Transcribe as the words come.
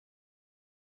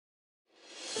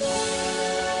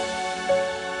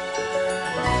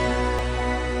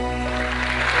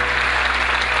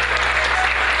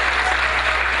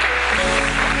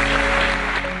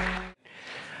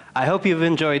I hope you've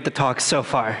enjoyed the talk so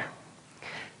far.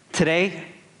 Today,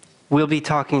 we'll be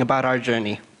talking about our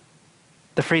journey,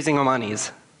 the freezing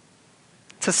Omanis.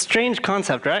 It's a strange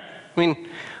concept, right? I mean,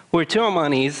 we're two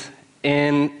Omanis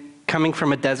coming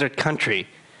from a desert country.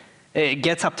 It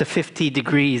gets up to 50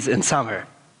 degrees in summer.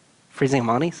 Freezing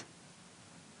Omanis?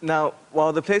 Now,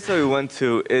 while the place that we went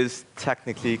to is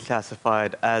technically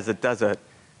classified as a desert,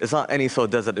 it's not any sort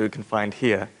of desert that we can find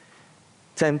here.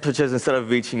 Temperatures, instead of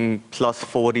reaching plus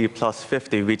 40, plus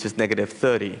 50, reaches negative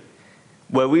 30.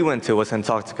 Where we went to was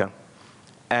Antarctica.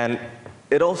 And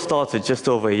it all started just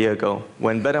over a year ago,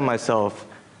 when Ben and myself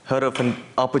heard of an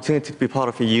opportunity to be part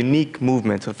of a unique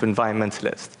movement of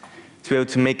environmentalists, to be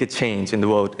able to make a change in the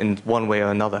world in one way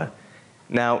or another.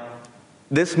 Now,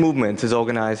 this movement is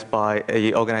organized by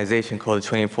an organization called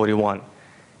 2041.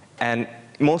 And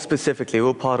more specifically,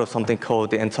 we're part of something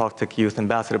called the Antartic Youth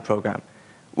Ambassador Program,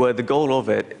 where the goal of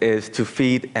it is to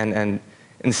feed and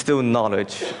instill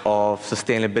knowledge of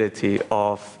sustainability,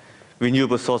 of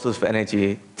renewable sources of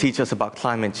energy, teach us about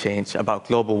climate change, about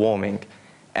global warming,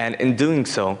 and in doing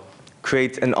so,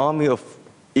 create an army of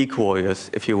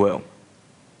eco-warriors, if you will.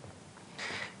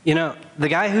 You know, the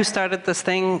guy who started this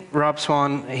thing, Rob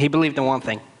Swan, he believed in one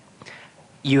thing.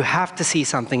 You have to see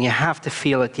something, you have to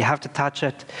feel it, you have to touch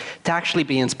it, to actually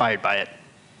be inspired by it.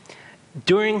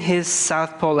 During his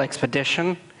South Pole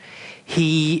expedition,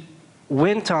 he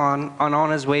went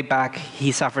on his way back,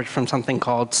 he suffered from something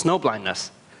called snow blindness,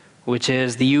 which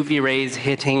is the UV rays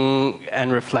hitting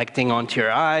and reflecting onto your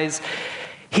eyes.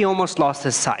 He almost lost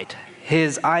his sight.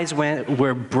 His eyes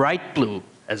were bright blue,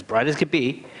 as bright as could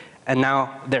be, and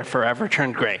now they're forever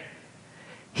turned gray.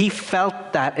 He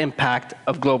felt that impact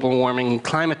of global warming and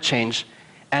climate change,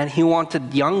 and he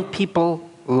wanted young people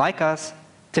like us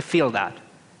to feel that.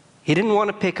 He didn't want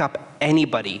to pick up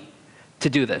anybody to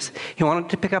do this. He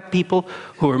wanted to pick up people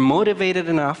who were motivated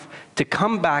enough to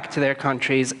come back to their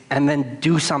countries and then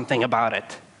do something about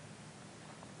it.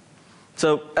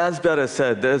 So, as Beda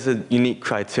said, there's a unique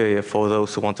criteria for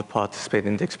those who want to participate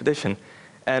in the expedition.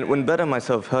 And when Beda and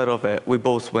myself heard of it, we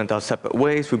both went our separate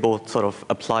ways. We both sort of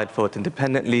applied for it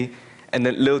independently. And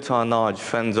then, little to our knowledge,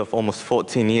 friends of almost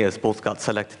 14 years both got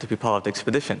selected to be part of the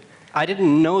expedition. I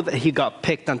didn't know that he got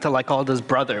picked until I called his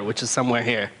brother, which is somewhere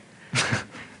here.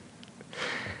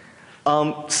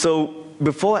 So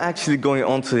before actually going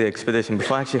onto the expedition,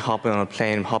 before actually hopping on a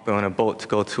plane, hopping on a boat to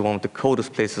go to one of the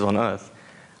coldest places on Earth,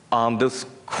 there's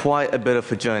quite a bit of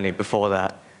a journey before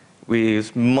that. We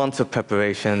used months of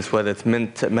preparations, whether it's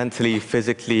mentally,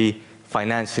 physically,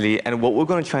 financially, and what we're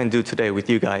going to try and do today with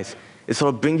you guys is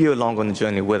sort of bring you along on the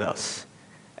journey with us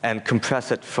and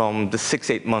compress it from the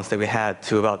 6-8 months that we had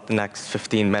to about the next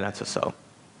 15 minutes or so.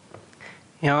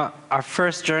 You know, our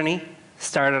first journey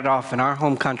started off in our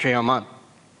home country, Oman,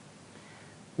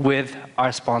 with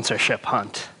our sponsorship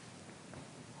hunt.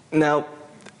 Now,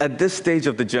 at this stage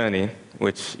of the journey,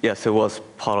 which, yes, it was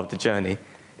part of the journey,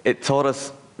 it taught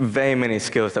us very many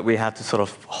skills that we had to sort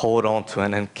of hold on to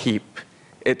and keep.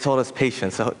 It taught us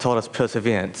patience, it taught us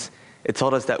perseverance. It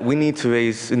taught us that we needed to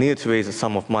raise a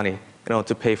sum of money in order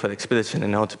to pay for the expedition,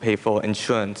 in order to pay for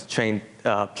insurance, plane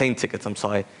tickets,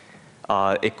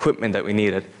 equipment that we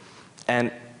needed.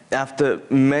 And after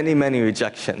many, many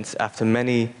rejections, after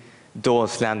many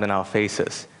doors slammed in our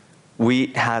faces, we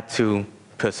had to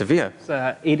persevere.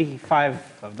 It's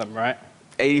 85 of them, right?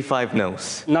 85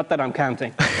 no's. Not that I'm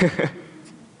counting.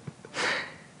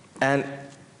 And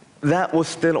that was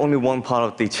still only one part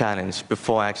of the challenge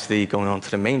before actually going on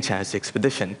to the main challenge, the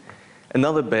expedition.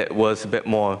 Another bit was a bit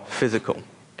more physical.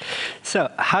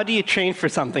 So how do you train for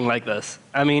something like this?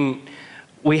 I mean,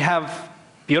 we have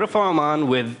beautiful Oman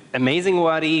with amazing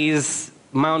wadis,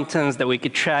 mountains that we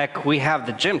could trek. We have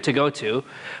the gym to go to.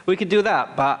 We could do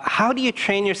that. But how do you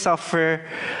train yourself for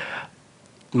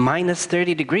minus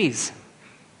 30 degrees?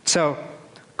 So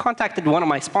contacted one of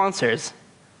my sponsors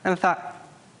and thought,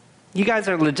 you guys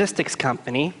are a logistics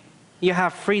company. You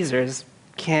have freezers.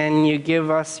 Can you give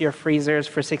us your freezers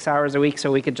for 6 hours a week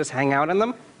so we could just hang out in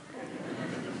them?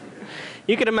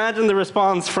 You could imagine the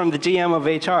response from the GM of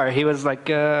HR. He was like,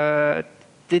 have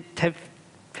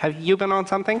you been on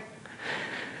something?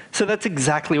 So that's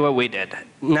exactly what we did.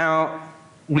 Now,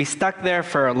 we stuck there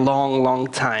for a long, long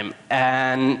time,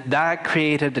 and that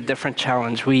created a different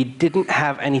challenge. We didn't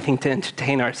have anything to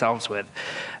entertain ourselves with.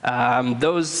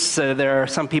 There are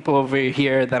some people over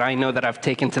here that I know that I've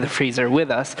taken to the freezer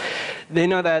with us. They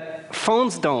know that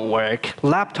phones don't work,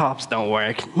 laptops don't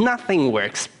work, nothing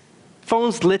works.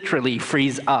 Phones literally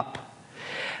freeze up.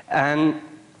 And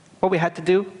what we had to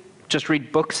do, just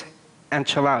read books and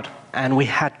chill out. And we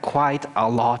had quite a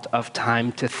lot of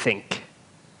time to think.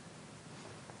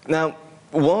 Now,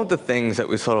 one of the things that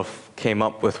we sort of came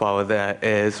up with while we're there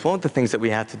is one of the things that we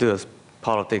had to do as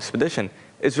part of the expedition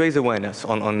is raise awareness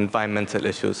on environmental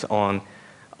issues, on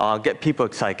get people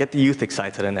excited, get the youth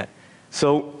excited in it.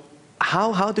 So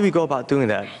how do we go about doing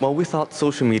that? Well, we thought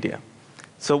social media.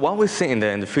 So while we're sitting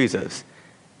there in the freezers,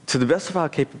 to the best of our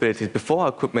capabilities, before our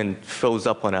equipment froze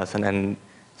up on us and then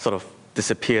sort of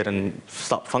disappeared and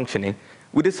stopped functioning,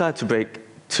 we decided to break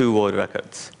 2 world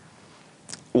records.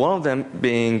 One of them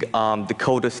being the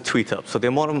coldest tweet up. So there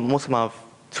are most amount of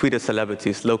Twitter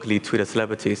celebrities, locally Twitter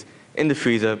celebrities, in the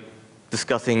freezer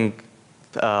discussing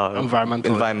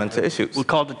environmental issues. We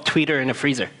called it Tweeter in a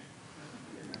freezer.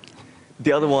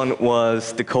 The other one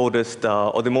was the coldest,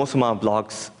 or the most amount of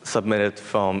blogs submitted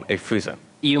from a freezer.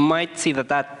 You might see that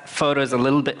that photo is a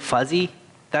little bit fuzzy.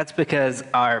 That's because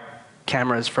our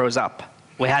cameras froze up.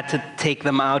 We had to take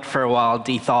them out for a while,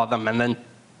 de-thaw them, and then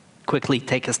quickly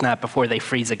take a snap before they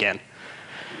freeze again.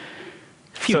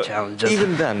 Few challenges.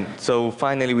 Even then, so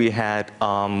finally we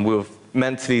were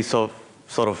mentally sort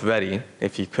of ready,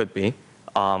 if you could be.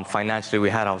 Financially, we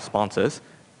had our sponsors,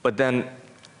 but then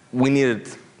we needed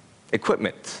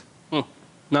equipment.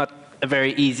 Not a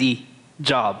very easy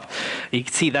job. You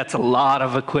can see that's a lot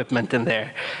of equipment in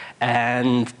there.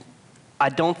 And I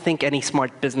don't think any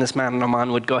smart businessman in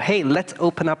Oman would go, hey, let's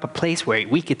open up a place where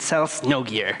we could sell snow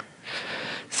gear.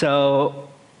 So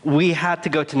we had to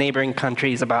go to neighboring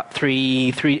countries about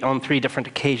on three different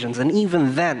occasions. And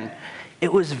even then,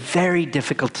 it was very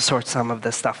difficult to sort some of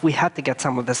this stuff. We had to get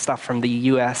some of this stuff from the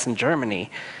US and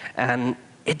Germany. And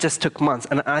it just took months.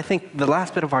 And I think the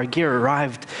last bit of our gear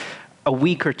arrived a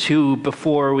week or 2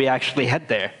 before we actually head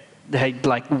there.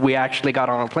 Like, we actually got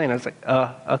on a plane. I was like,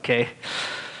 okay.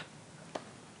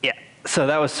 Yeah, so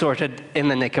that was sorted in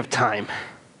the nick of time.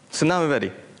 So now we're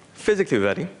ready. Physically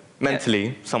ready,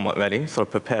 mentally somewhat ready, sort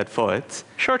of prepared for it.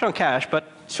 Short on cash,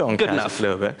 but good enough. A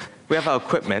little bit. We have our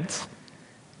equipment.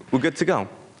 We're good to go.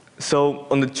 So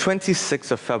on the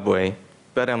 26th of February,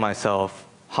 Betta and myself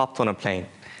hopped on a plane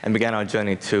and began our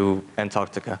journey to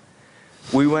Antarctica.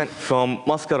 We went from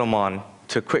Muscat, Oman,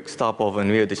 to a quick stopover in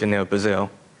Rio de Janeiro, Brazil.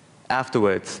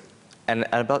 Afterwards, and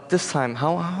at about this time,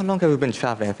 how long have we been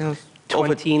traveling? I think it was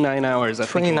 29 hours.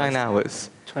 29 hours.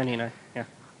 29, yeah.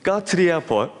 Got to the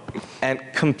airport and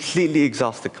completely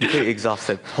exhausted,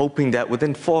 hoping that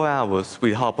within 4 hours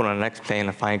we'd hop on our next plane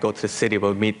and finally go to the city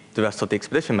where we meet the rest of the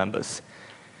expedition members.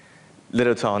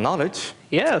 Little to our knowledge.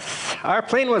 Yes, our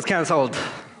plane was canceled.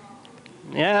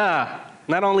 Yeah,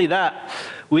 not only that,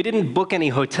 we didn't book any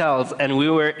hotels, and we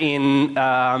were in,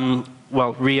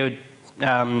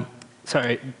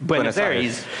 Buenos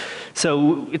Aires.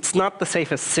 So it's not the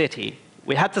safest city.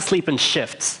 We had to sleep in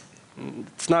shifts.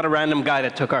 It's not a random guy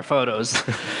that took our photos.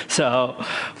 So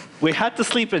we had to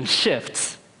sleep in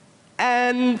shifts.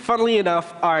 And funnily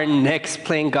enough, our next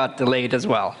plane got delayed as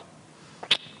well.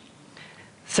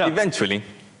 So eventually,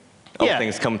 all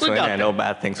things come to an end, all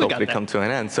bad things hopefully come to an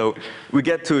end. So we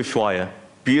get to Ushuaia,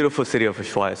 beautiful city of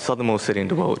Ushuaia, southernmost city in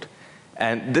the world.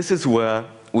 And this is where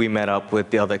we met up with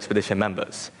the other expedition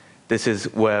members. This is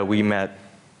where we met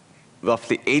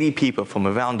roughly 80 people from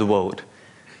around the world,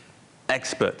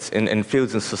 experts in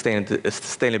fields of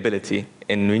sustainability,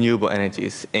 in renewable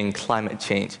energies, in climate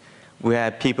change. We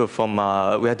had people from,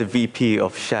 we had the VP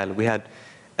of Shell. We had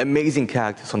amazing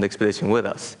characters on the expedition with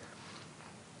us.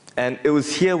 And it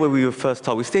was here where we were first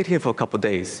taught. We stayed here for a couple of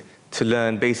days to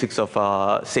learn basics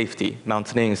of safety,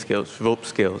 mountaineering skills, rope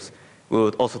skills. We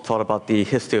were also taught about the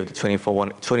history of the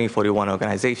 2041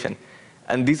 organization.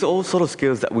 And these are all sort of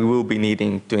skills that we will be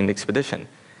needing during the expedition.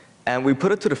 And we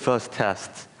put it to the first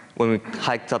test when we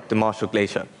hiked up the Marshall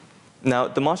Glacier. Now,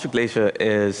 the Marshall Glacier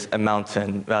is a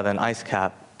mountain, rather an ice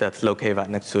cap, that's located right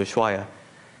next to Ushuaia.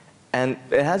 And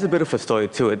it has a bit of a story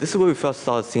to it. This is where we first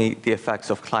started seeing the effects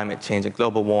of climate change and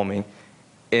global warming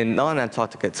not in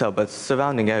Antarctica itself, but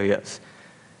surrounding areas.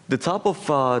 The top of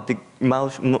the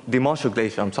Marshall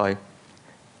Glacier,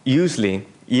 usually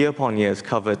year upon year is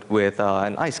covered with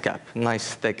an ice cap, a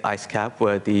nice thick ice cap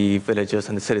where the villagers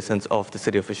and the citizens of the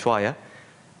city of Ushuaia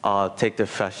take their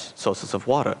fresh sources of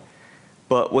water.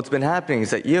 But what's been happening is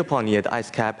that year upon year, the ice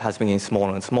cap has been getting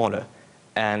smaller and smaller.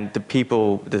 And the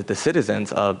people, the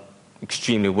citizens are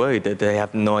extremely worried that they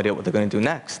have no idea what they're going to do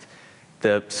next.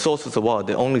 The sources of water,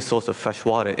 the only source of fresh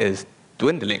water is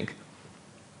dwindling.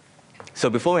 So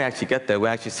before we actually get there, we're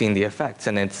actually seeing the effects,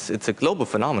 and it's a global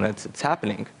phenomenon, it's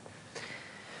happening.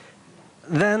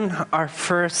 Then our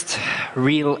first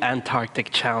real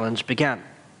Antarctic challenge began.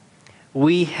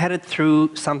 We headed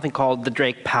through something called the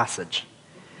Drake Passage.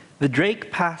 The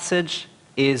Drake Passage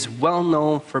is well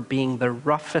known for being the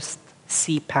roughest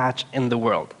sea patch in the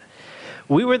world.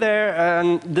 we were there,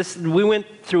 and we went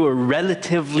through a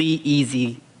relatively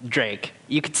easy drake.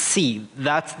 You could see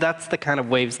that's the kind of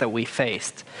waves that we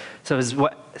faced. So it was,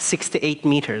 what, 6 to 8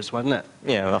 meters, wasn't it?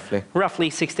 Yeah, roughly. Roughly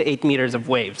 6 to 8 meters of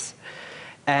waves.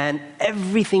 And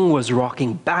everything was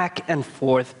rocking back and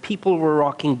forth. People were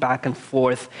rocking back and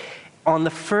forth. On the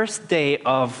first day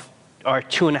of our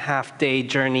 2.5-day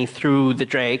journey through the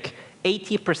drake,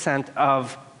 80%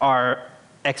 of our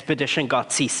expedition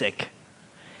got seasick.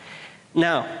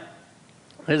 Now,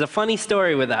 there's a funny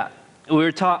story with that. We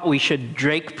were taught we should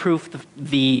drake-proof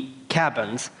the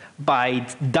cabins by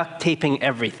duct taping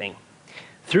everything.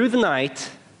 Through the night,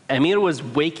 Ameer was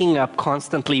waking up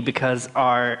constantly because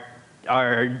our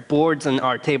boards and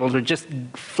our tables were just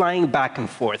flying back and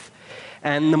forth.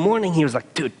 And in the morning, he was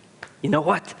like, dude, you know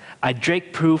what? I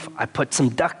drake-proof, I put some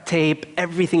duct tape,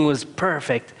 everything was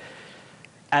perfect.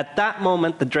 At that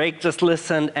moment, the drake just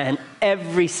listened, and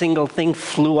every single thing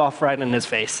flew off right in his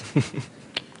face.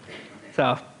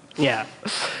 So, yeah.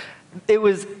 It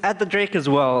was at the drake as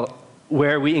well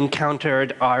where we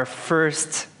encountered our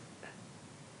first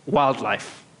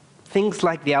wildlife. Things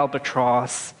like the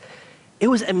albatross. It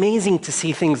was amazing to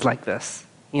see things like this.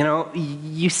 You know,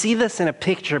 you see this in a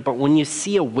picture, but when you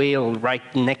see a whale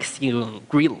right next to you in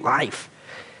real life,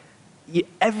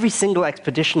 every single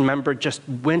expedition member just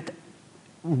went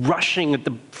rushing at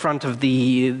the front of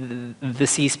the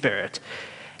sea spirit.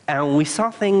 And we saw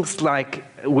things like,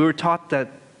 we were taught that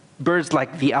birds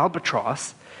like the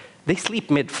albatross, they sleep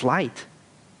mid-flight.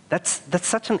 That's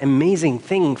such an amazing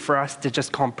thing for us to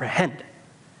just comprehend.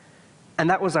 And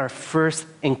that was our first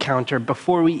encounter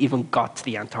before we even got to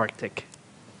the Antarctic.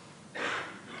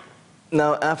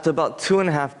 Now, after about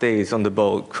 2.5 days on the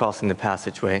boat crossing the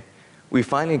passageway, we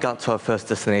finally got to our first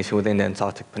destination within the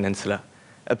Antarctic Peninsula,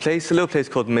 a little place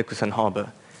called Mickelson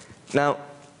Harbor. Now,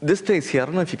 this place here, I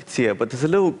don't know if you can see it, but there's a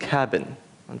little cabin.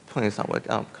 I'm pointing this out.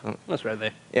 Oh, that's right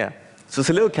there. Yeah. So it's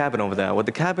a little cabin over there. What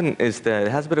the cabin is there,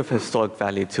 it has a bit of historic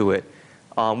value to it.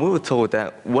 We were told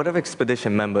that whatever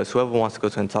expedition members, whoever wants to go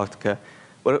to Antarctica,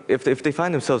 if they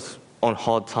find themselves on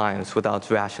hard times, without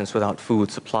rations, without food,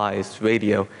 supplies,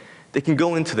 radio, they can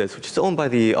go into this, which is owned by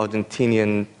the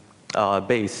Argentinian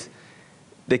base.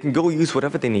 They can go use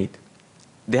whatever they need.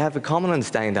 They have a common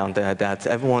understanding down there that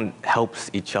everyone helps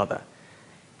each other.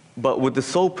 But with the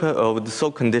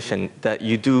sole condition that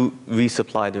you do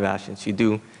resupply the rations, you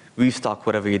do restock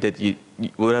whatever you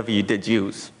did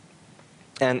use.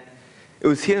 And it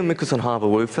was here in Mickelson Harbor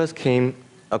where we first came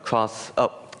across,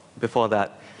 before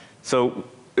that. So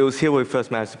it was here where we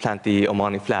first managed to plant the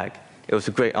Omani flag. It was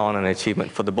a great honor and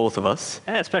achievement for the both of us.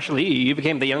 Yeah, especially you. You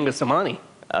became the youngest Omani.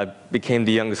 I became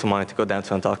the youngest Omani to go down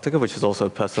to Antarctica, which is also a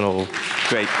personal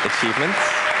great achievement.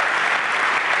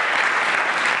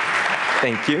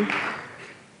 Thank you.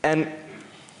 And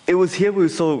it was here we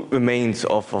saw remains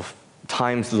of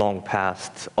times long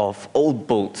past, of old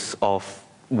boats, of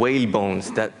whale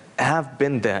bones that have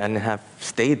been there and have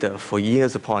stayed there for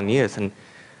years upon years. And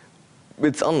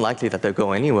it's unlikely that they'll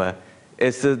go anywhere.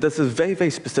 There's a very,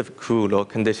 very specific rule or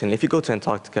condition. If you go to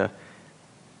Antarctica,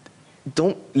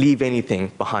 don't leave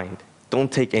anything behind.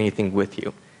 Don't take anything with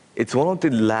you. It's one of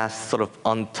the last sort of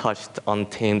untouched,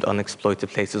 untamed, unexploited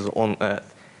places on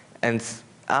Earth. And it's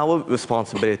our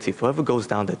responsibility, for whoever goes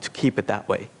down there, to keep it that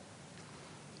way.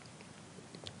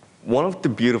 One of the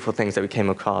beautiful things that we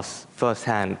came across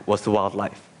firsthand was the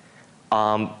wildlife.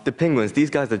 The penguins,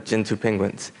 these guys are Gentoo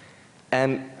penguins.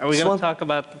 And are we going to talk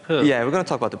about the poo? Yeah, we're going to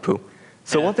talk about the poo.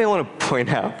 So one thing I want to point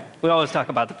out. We always talk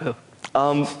about the poo.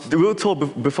 The rule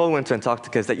told before we went to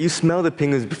Antarctica is that you smell the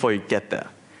penguins before you get there.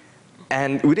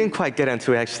 And we didn't quite get it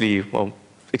until we actually,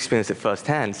 experienced it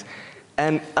firsthand.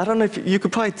 And I don't know if you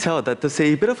could probably tell that there's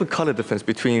a bit of a color difference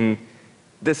between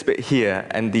this bit here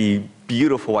and the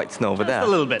beautiful white snow over there. Just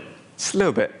a little bit. Just a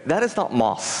little bit. That is not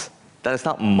moss. That is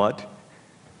not mud.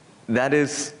 That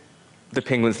is the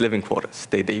penguins' living quarters.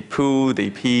 They poo,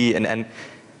 they pee, and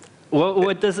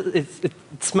what does it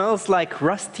smells like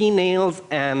rusty nails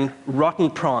and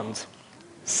rotten prawns.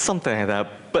 Something like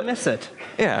that. But I miss it.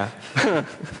 Yeah.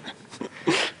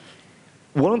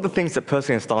 One of the things that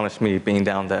personally astonished me being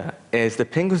down there is the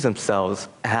penguins themselves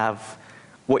have,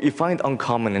 what you find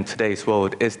uncommon in today's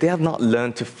world is they have not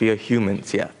learned to fear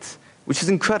humans yet, which is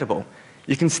incredible.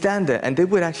 You can stand there and they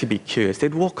would actually be curious.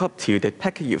 They'd walk up to you, they'd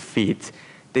peck at your feet,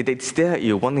 they'd stare at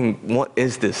you wondering, what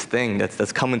is this thing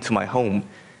that's come into my home?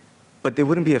 But they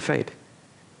wouldn't be afraid.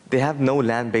 They have no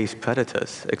land-based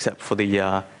predators except for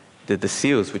the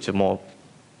seals, which are more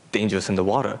dangerous in the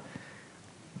water.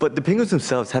 But the penguins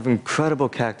themselves have incredible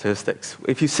characteristics.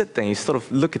 If you sit there and you sort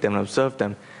of look at them and observe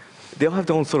them, they all have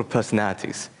their own sort of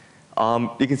personalities.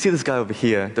 You can see this guy over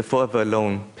here, the forever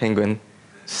alone penguin,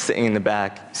 sitting in the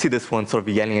back. See this one sort of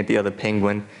yelling at the other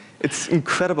penguin. It's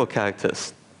incredible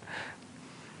characters.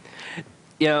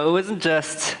 You know, it wasn't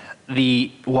just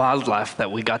the wildlife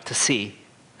that we got to see.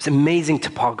 It's amazing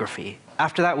topography.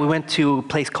 After that, we went to a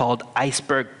place called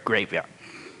Iceberg Graveyard.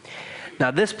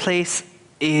 Now, this place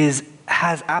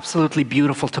has absolutely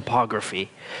beautiful topography.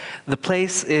 The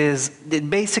place is,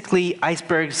 basically,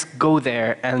 icebergs go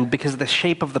there, and because of the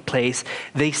shape of the place,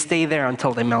 they stay there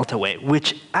until they melt away,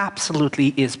 which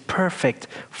absolutely is perfect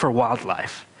for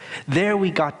wildlife. There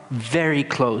we got very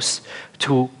close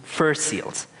to fur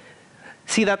seals.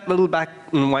 See that little black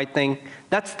and white thing?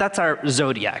 That's our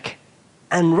zodiac.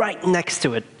 And right next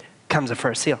to it comes a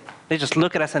fur seal. They just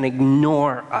look at us and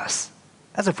ignore us,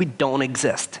 as if we don't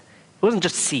exist. It wasn't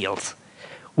just seals.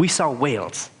 We saw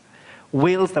whales.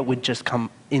 Whales that would just come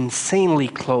insanely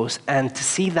close, and to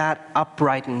see that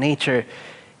upright in nature,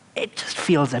 it just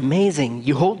feels amazing.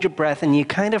 You hold your breath and you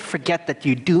kind of forget that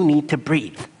you do need to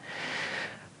breathe.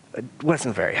 It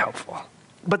wasn't very helpful.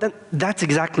 But then that's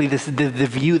exactly the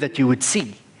view that you would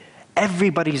see.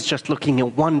 Everybody's just looking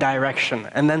in one direction,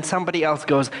 and then somebody else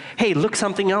goes, hey, look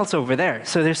something else over there.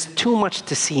 So there's too much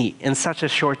to see in such a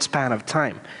short span of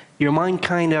time. Your mind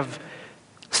kind of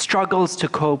struggles to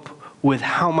cope with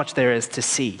how much there is to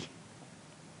see.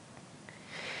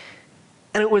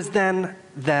 And it was then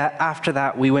that after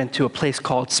that we went to a place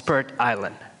called Spurt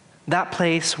Island. That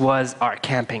place was our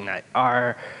camping night,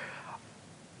 our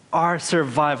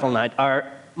survival night,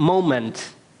 our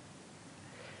moment,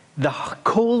 the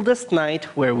coldest night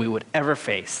where we would ever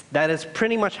face. That is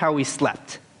pretty much how we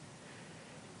slept.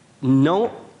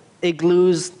 No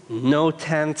igloos, no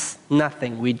tents,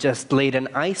 nothing. We just laid an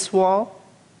ice wall,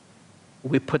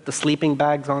 we put the sleeping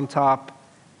bags on top,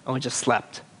 and we just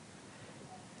slept.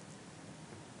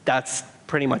 That's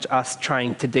pretty much us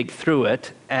trying to dig through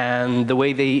it. And the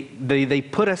way they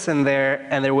put us in there,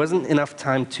 and there wasn't enough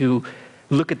time to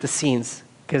look at the scenes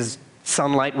because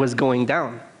sunlight was going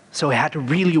down. So we had to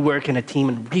really work in a team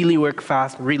and really work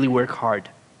fast, really work hard.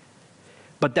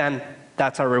 But then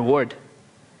that's our reward.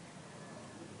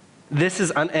 This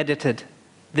is unedited.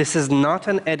 This is not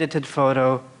an edited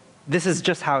photo. This is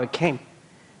just how it came.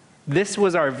 This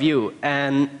was our view,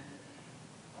 and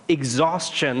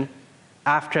exhaustion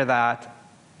after that,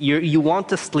 you want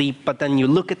to sleep, but then you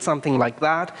look at something like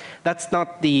that. That's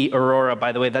not the aurora,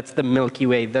 by the way, that's the Milky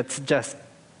Way. That's just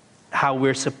how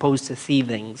we're supposed to see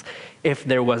things if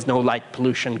there was no light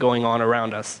pollution going on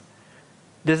around us.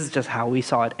 This is just how we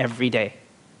saw it every day.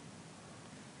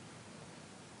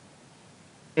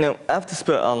 You know, after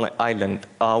Spurt Island,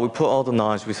 we put all the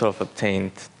knowledge we sort of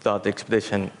obtained throughout the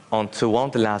expedition onto one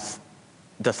of the last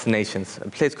destinations, a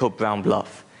place called Brown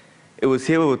Bluff. It was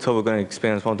here we were told we were going to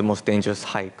experience one of the most dangerous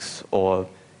hikes, or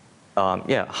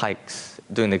hikes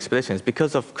during the expeditions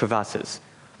because of crevasses.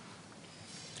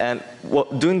 And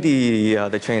during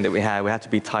the training that we had to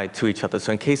be tied to each other.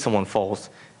 So in case someone falls,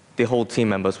 the whole team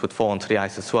members would fall onto the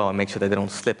ice as well and make sure that they don't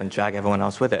slip and drag everyone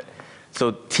else with it.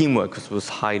 So teamwork was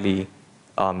highly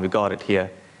regarded here.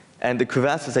 And the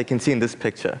crevasses I can see in this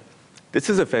picture, this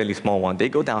is a fairly small one. They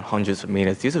go down hundreds of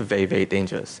meters. These are very, very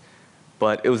dangerous.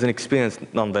 But it was an experience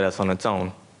nonetheless on its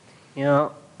own. You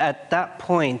know, at that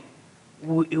point,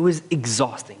 it was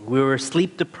exhausting. We were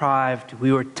sleep deprived.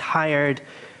 We were tired.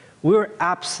 We were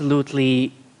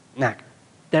absolutely knackered.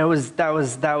 That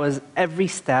was every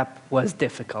step was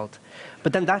difficult.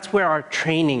 But then that's where our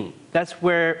training, that's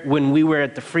where when we were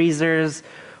at the freezers,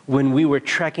 when we were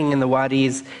trekking in the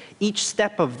wadis, each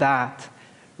step of that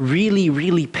really,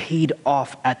 really paid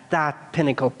off at that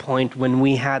pinnacle point when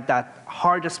we had that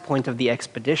hardest point of the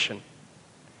expedition.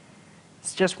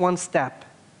 It's just one step,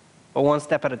 but one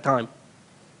step at a time.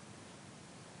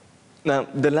 Now,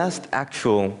 the last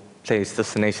actual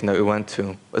destination that we went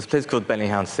to was a place called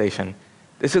Bellingham Station.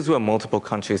 This is where multiple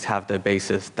countries have their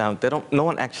bases. Now, no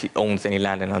one actually owns any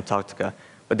land in Antarctica,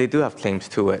 but they do have claims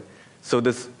to it. So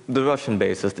there's the Russian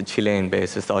bases, the Chilean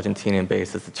bases, the Argentinian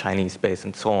bases, the Chinese base,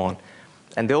 and so on.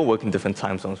 And they all work in different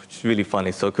time zones, which is really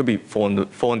funny. So it could be 4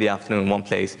 in the afternoon in one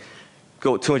place,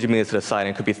 go 200 meters to the side, and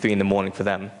it could be 3 in the morning for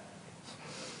them.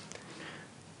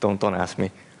 Don't ask me.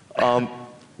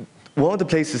 One of the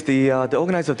places, the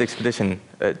organizer of the expedition,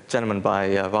 a gentleman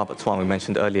by Robert Swan we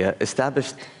mentioned earlier,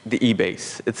 established the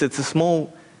E-base. It's a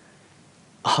small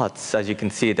hut, as you can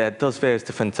see, that does various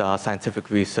different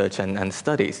scientific research and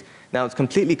studies. Now, it's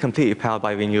completely powered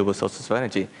by renewable sources of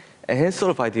energy. And his sort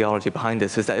of ideology behind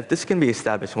this is that if this can be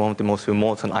established in one of the most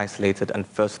remote and isolated and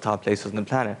versatile places on the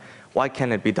planet, why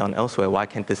can't it be done elsewhere? Why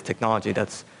can't this technology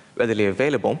that's readily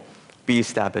available be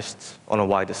established on a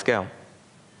wider scale?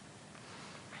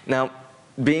 Now,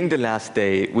 being the last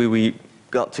day, we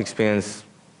got to experience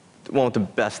one of the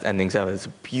best endings ever. It's a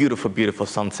beautiful, beautiful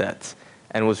sunset,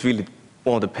 and it was really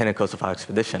one of the pinnacles of our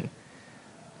expedition.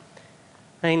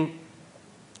 I mean,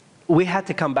 we had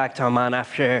to come back to Oman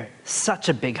after such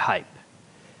a big hype.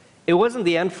 It wasn't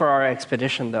the end for our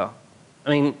expedition, though. I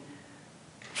mean,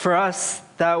 for us,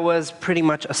 that was pretty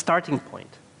much a starting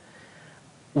point.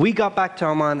 We got back to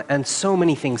Oman, and so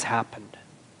many things happened.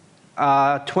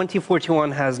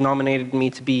 2041 has nominated me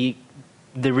to be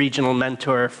the regional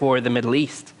mentor for the Middle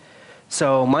East.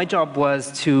 So my job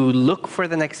was to look for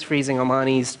the next freezing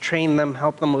Omanis, train them,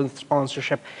 help them with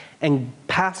sponsorship, and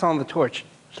pass on the torch.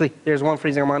 Actually, there's one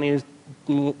freezing Omani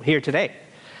who's here today.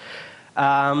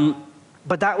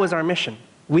 But that was our mission.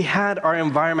 We had our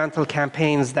environmental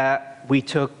campaigns that we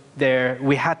took there.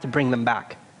 We had to bring them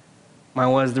back.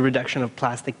 Mine was the reduction of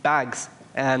plastic bags,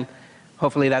 and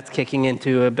hopefully that's kicking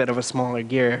into a bit of a smaller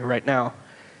gear right now.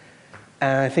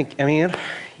 And I think, Ameer,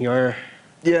 you're...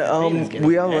 Yeah,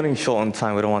 we are running short on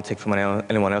time. We don't want to take from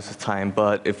anyone else's time,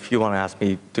 but if you want to ask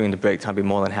me during the break time, I'd be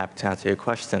more than happy to answer your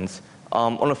questions.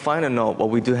 On a final note,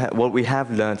 what we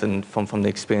have learned from the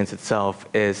experience itself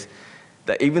is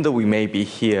that even though we may be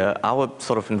here, our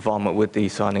sort of involvement with the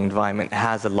surrounding environment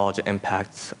has a larger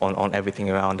impact on everything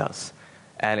around us.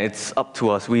 And it's up to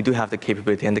us. We do have the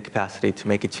capability and the capacity to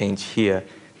make a change here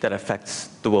that affects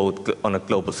the world on a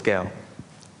global scale.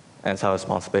 And it's our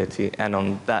responsibility. And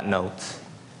on that note,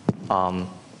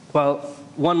 well,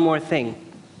 one more thing.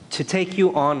 To take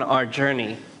you on our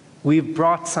journey, we've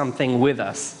brought something with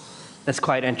us that's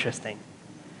quite interesting.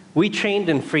 We trained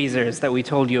in freezers that we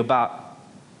told you about.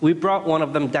 We brought one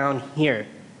of them down here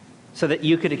so that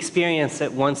you could experience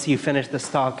it once you finish the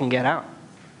stalk and get out.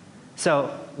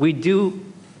 So we do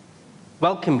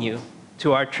welcome you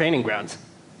to our training grounds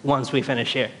once we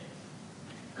finish here.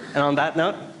 And on that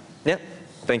note, yeah,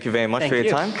 thank you very much for your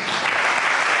time.